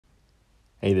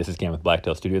Hey, this is Cam with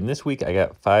Blacktail Studio, and this week I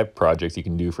got 5 projects you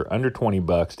can do for under 20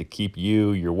 bucks to keep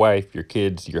you, your wife, your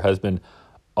kids, your husband,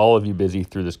 all of you busy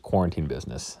through this quarantine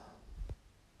business.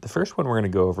 The first one we're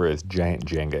going to go over is giant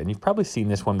Jenga, and you've probably seen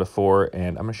this one before,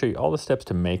 and I'm going to show you all the steps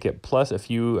to make it, plus a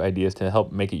few ideas to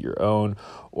help make it your own,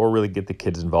 or really get the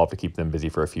kids involved to keep them busy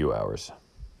for a few hours.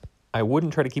 I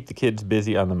wouldn't try to keep the kids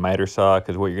busy on the miter saw,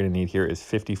 because what you're going to need here is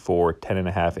 54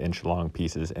 10.5-inch long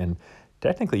pieces, and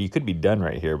technically you could be done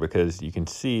right here because you can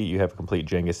see you have a complete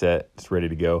Jenga set. It's ready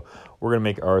to go. We're going to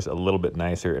make ours a little bit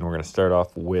nicer, and we're going to start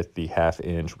off with the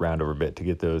 1/2-inch roundover bit to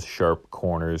get those sharp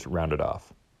corners rounded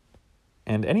off.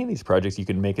 And any of these projects you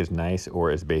can make as nice or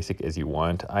as basic as you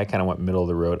want. I kind of went middle of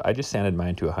the road. I just sanded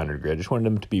mine to 100 grit. I just wanted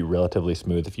them to be relatively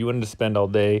smooth. If you wanted to spend all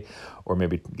day or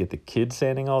maybe get the kids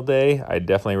sanding all day, I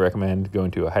definitely recommend going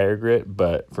to a higher grit.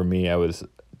 But for me, I was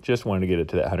just wanted to get it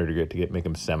to that 100 grit to make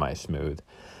them semi-smooth.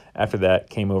 After that,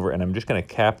 came over and I'm just going to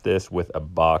cap this with a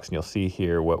box, and you'll see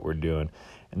here what we're doing.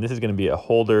 And this is going to be a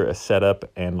holder, a setup,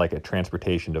 and like a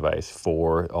transportation device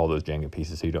for all those Jenga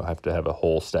pieces, so you don't have to have a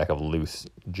whole stack of loose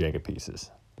Jenga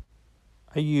pieces.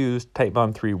 I used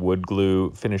Titebond 3 wood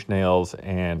glue, finish nails,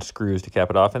 and screws to cap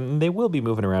it off, and they will be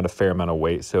moving around a fair amount of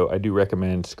weight, so I do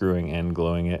recommend screwing and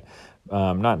gluing it.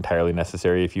 Not entirely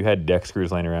necessary. If you had deck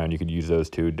screws laying around, you could use those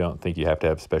too. Don't think you have to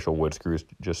have special wood screws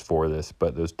just for this,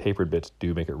 but those tapered bits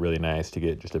do make it really nice to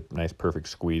get just a nice perfect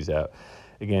squeeze out.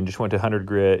 Again, just went to 100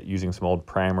 grit using some old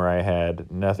primer I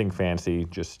had. Nothing fancy,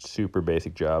 just super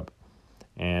basic job.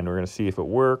 And we're going to see if it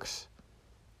works.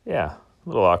 Yeah, a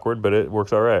little awkward, but it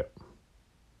works all right.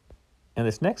 And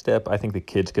this next step, I think the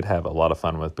kids could have a lot of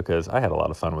fun with because I had a lot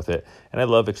of fun with it. And I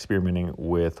love experimenting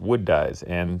with wood dyes.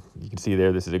 And you can see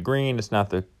there, this is a green. It's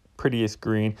not the prettiest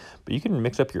green, but you can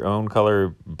mix up your own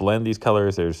color, blend these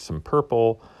colors. There's some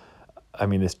purple. I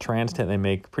mean, this trans tint, they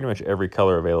make pretty much every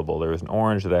color available. There was an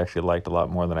orange that I actually liked a lot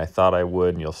more than I thought I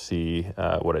would, and you'll see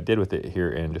what I did with it here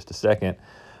in just a second.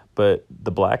 But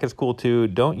the black is cool too.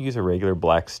 Don't use a regular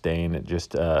black stain. It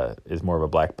just is more of a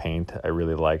black paint. I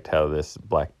really liked how this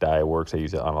black dye works. I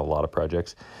use it on a lot of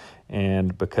projects.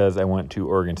 And because I went to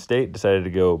Oregon State, decided to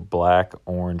go black,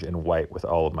 orange, and white with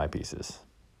all of my pieces.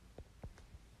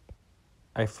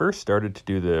 I first started to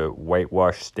do the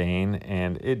whitewash stain,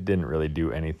 and it didn't really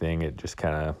do anything. It just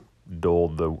kind of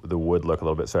dulled the wood look a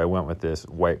little bit. So I went with this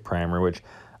white primer, which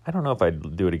I don't know if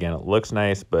I'd do it again. It looks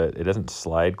nice, but it doesn't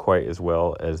slide quite as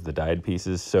well as the dyed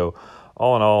pieces. So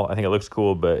all in all, I think it looks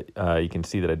cool, but you can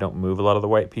see that I don't move a lot of the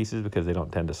white pieces because they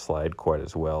don't tend to slide quite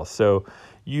as well. So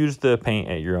use the paint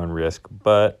at your own risk.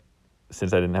 But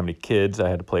since I didn't have any kids, I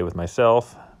had to play with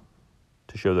myself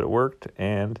to show that it worked,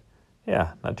 and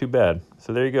yeah, not too bad.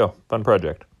 So there you go, fun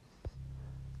project.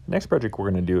 The next project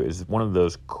we're going to do is one of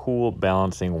those cool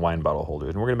balancing wine bottle holders,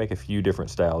 and we're going to make a few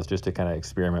different styles just to kind of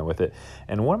experiment with it.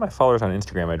 And one of my followers on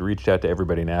Instagram, I'd reached out to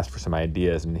everybody and asked for some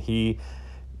ideas, and he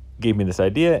gave me this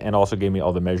idea and also gave me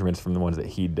all the measurements from the ones that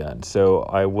he'd done. So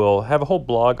I will have a whole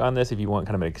blog on this if you want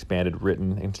kind of an expanded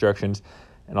written instructions,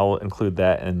 and I'll include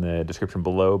that in the description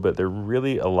below, but they're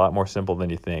really a lot more simple than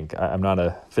you think. I'm not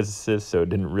a physicist, so it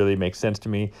didn't really make sense to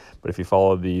me, but if you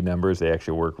follow the numbers, they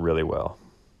actually work really well.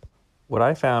 What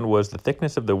I found was the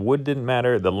thickness of the wood didn't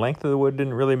matter, the length of the wood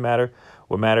didn't really matter.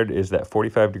 What mattered is that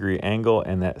 45-degree angle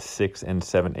and that 6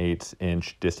 7/8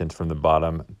 inch distance from the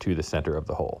bottom to the center of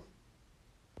the hole.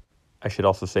 I should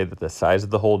also say that the size of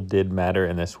the hole did matter,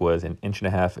 and this was an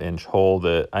 1.5-inch hole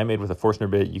that I made with a Forstner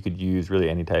bit. You could use really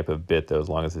any type of bit though, as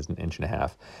long as it's 1.5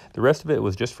 inches. The rest of it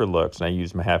was just for looks, and I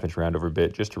used my 1/2-inch roundover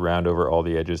bit just to round over all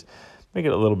the edges, make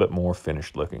it a little bit more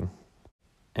finished looking.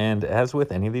 And as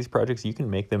with any of these projects, you can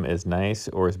make them as nice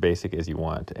or as basic as you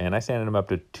want. And I sanded them up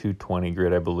to 220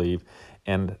 grit, I believe.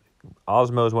 And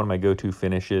Osmo is one of my go-to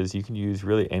finishes. You can use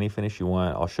really any finish you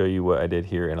want. I'll show you what I did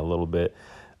here in a little bit.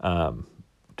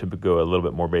 To go a little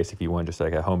bit more basic if you want just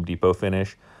like a Home Depot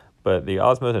finish. But the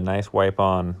Osmo is a nice wipe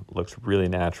on, looks really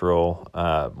natural,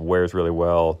 wears really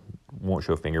well, won't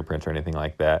show fingerprints or anything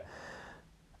like that.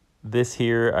 This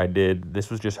here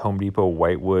this was just Home Depot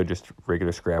white wood, just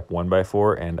regular scrap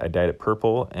 1x4, and I dyed it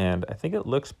purple, and I think it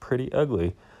looks pretty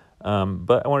ugly.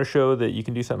 But I want to show that you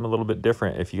can do something a little bit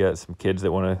different if you got some kids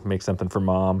that want to make something for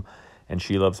mom and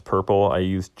she loves purple. I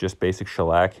used just basic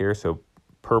shellac here, so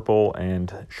purple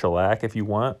and shellac if you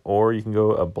want, or you can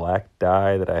go a black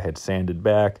dye that I had sanded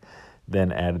back,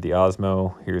 then added the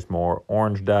Osmo. Here's more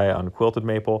orange dye on quilted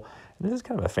maple. And this is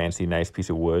kind of a fancy, nice piece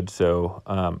of wood. So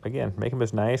again, make them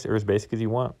as nice or as basic as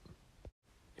you want.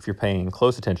 If you're paying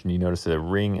close attention, you notice the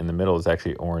ring in the middle is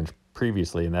actually orange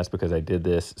previously, and that's because I did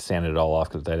this, sanded it all off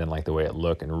because I didn't like the way it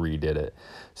looked, and redid it.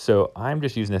 So I'm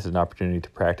just using this as an opportunity to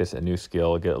practice a new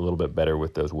skill, get a little bit better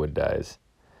with those wood dyes.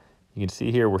 You can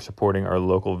see here we're supporting our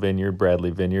local vineyard,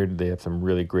 Bradley Vineyard. They have some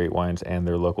really great wines and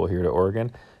they're local here to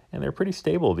Oregon. And they're pretty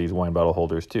stable, these wine bottle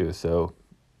holders too. So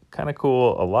kind of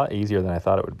cool, a lot easier than I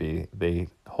thought it would be. They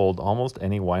hold almost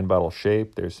any wine bottle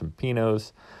shape. There's some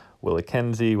Pinots,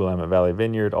 Willikenzie, Willamette Valley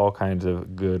Vineyard, all kinds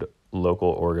of good local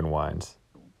Oregon wines.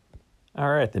 All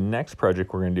right, the next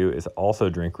project we're going to do is also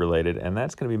drink related, and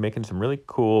that's going to be making some really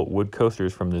cool wood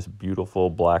coasters from this beautiful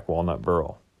black walnut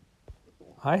burl.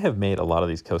 I have made a lot of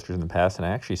these coasters in the past, and I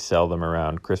actually sell them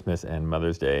around Christmas and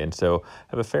Mother's Day, and so I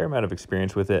have a fair amount of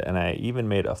experience with it, and I even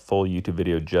made a full YouTube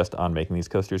video just on making these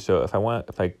coasters. So if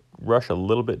I rush a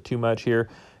little bit too much here,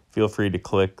 feel free to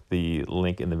click the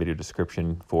link in the video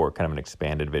description for kind of an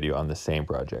expanded video on the same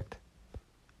project.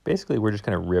 Basically, we're just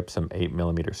going to rip some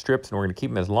 8mm strips, and we're going to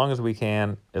keep them as long as we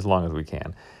can,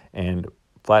 and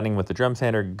flattening with the drum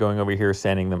sander, going over here,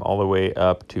 sanding them all the way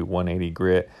up to 180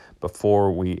 grit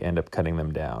before we end up cutting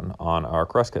them down on our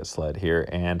crosscut sled here.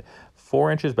 And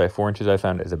 4 inches by 4 inches I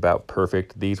found is about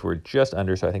perfect. These were just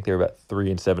under, so I think they were about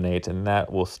 3 7/8, and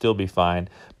that will still be fine.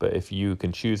 But if you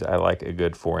can choose, I like a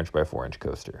good 4 inch by 4 inch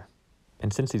coaster.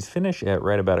 And since these finish at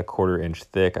right about a 1/4 inch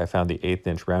thick, I found the 1/8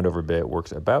 inch roundover bit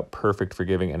works about perfect for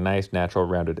giving a nice natural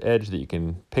rounded edge that you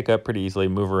can pick up pretty easily,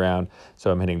 move around.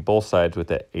 So I'm hitting both sides with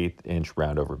that 1/8 inch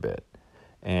roundover bit.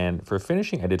 And for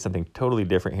finishing, I did something totally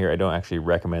different here. I don't actually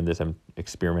recommend this. I'm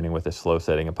experimenting with a slow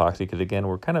setting epoxy because, again,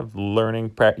 we're kind of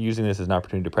learning, using this as an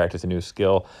opportunity to practice a new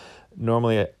skill.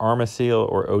 Normally,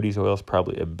 Armaseal or Odie's oil is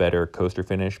probably a better coaster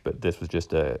finish, but this was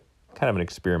just a kind of an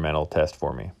experimental test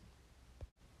for me.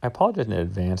 I apologize in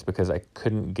advance because I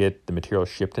couldn't get the material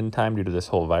shipped in time due to this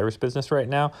whole virus business right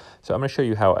now. So I'm going to show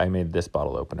you how I made this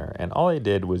bottle opener. And all I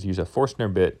did was use a Forstner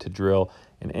bit to drill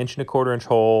an 1 1/4 inch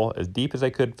hole as deep as I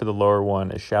could for the lower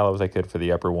one, as shallow as I could for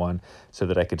the upper one, so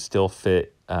that I could still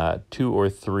fit 2 or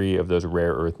 3 of those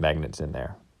rare earth magnets in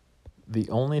there. The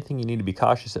only thing you need to be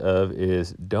cautious of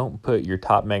is don't put your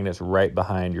top magnets right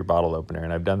behind your bottle opener.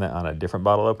 And I've done that on a different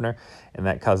bottle opener, and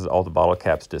that causes all the bottle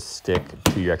caps to stick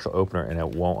to your actual opener and it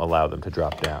won't allow them to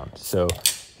drop down. So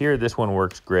here, this one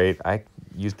works great. I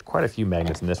used quite a few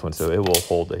magnets in this one, so it will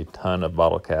hold a ton of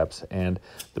bottle caps. And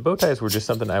the bow ties were just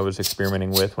something I was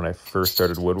experimenting with when I first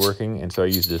started woodworking, and so I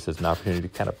used this as an opportunity to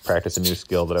kind of practice a new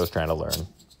skill that I was trying to learn.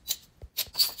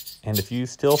 And if you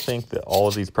still think that all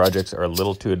of these projects are a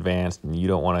little too advanced and you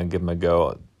don't want to give them a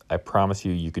go, I promise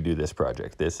you, you could do this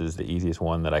project. This is the easiest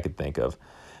one that I could think of.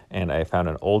 And I found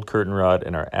an old curtain rod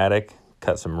in our attic,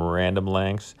 cut some random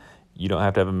lengths. You don't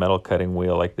have to have a metal cutting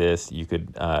wheel like this. You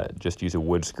could just use a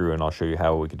wood screw, and I'll show you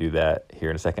how we could do that here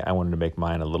in a second. I wanted to make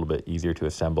mine a little bit easier to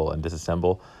assemble and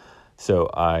disassemble. So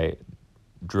I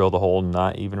drilled a hole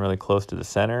not even really close to the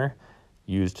center,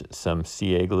 used some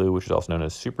CA glue, which is also known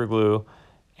as super glue,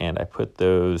 and I put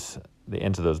the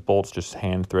ends of those bolts, just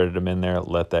hand threaded them in there,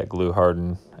 let that glue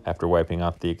harden after wiping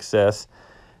off the excess.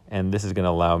 And this is going to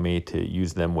allow me to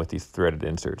use them with these threaded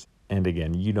inserts. And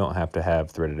again, you don't have to have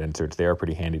threaded inserts. They are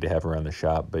pretty handy to have around the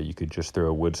shop, but you could just throw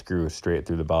a wood screw straight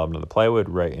through the bottom of the plywood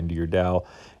right into your dowel,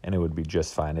 and it would be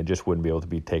just fine. It just wouldn't be able to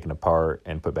be taken apart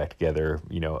and put back together,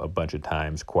 a bunch of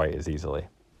times quite as easily.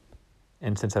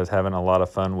 And since I was having a lot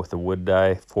of fun with the wood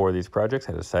dye for these projects,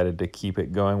 I decided to keep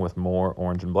it going with more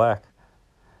orange and black.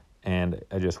 And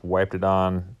I just wiped it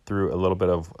on, threw a little bit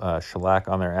of shellac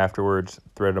on there afterwards,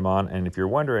 threaded them on. And if you're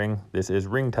wondering, this is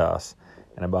ring toss.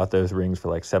 And I bought those rings for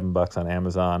like $7 on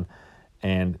Amazon.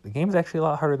 And the game's actually a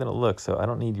lot harder than it looks, so I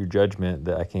don't need your judgment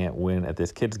that I can't win at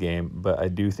this kids game, but I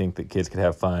do think that kids could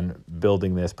have fun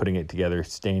building this, putting it together,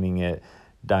 staining it,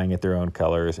 dyeing it their own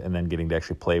colors, and then getting to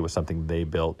actually play with something they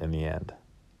built in the end.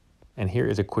 And here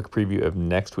is a quick preview of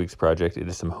next week's project. It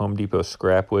is some Home Depot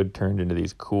scrap wood turned into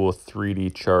these cool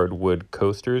 3D charred wood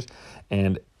coasters.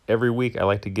 And every week I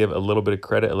like to give a little bit of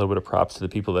credit, a little bit of props to the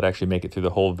people that actually make it through the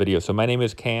whole video. So my name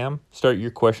is Cam. Start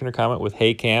your question or comment with,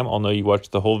 "Hey Cam." I'll know you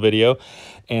watched the whole video,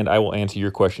 and I will answer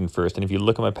your question first. And if you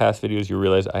look at my past videos, you'll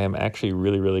realize I am actually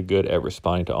really, really good at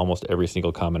responding to almost every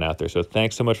single comment out there. So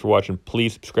thanks so much for watching.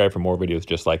 Please subscribe for more videos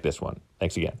just like this one.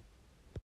 Thanks again.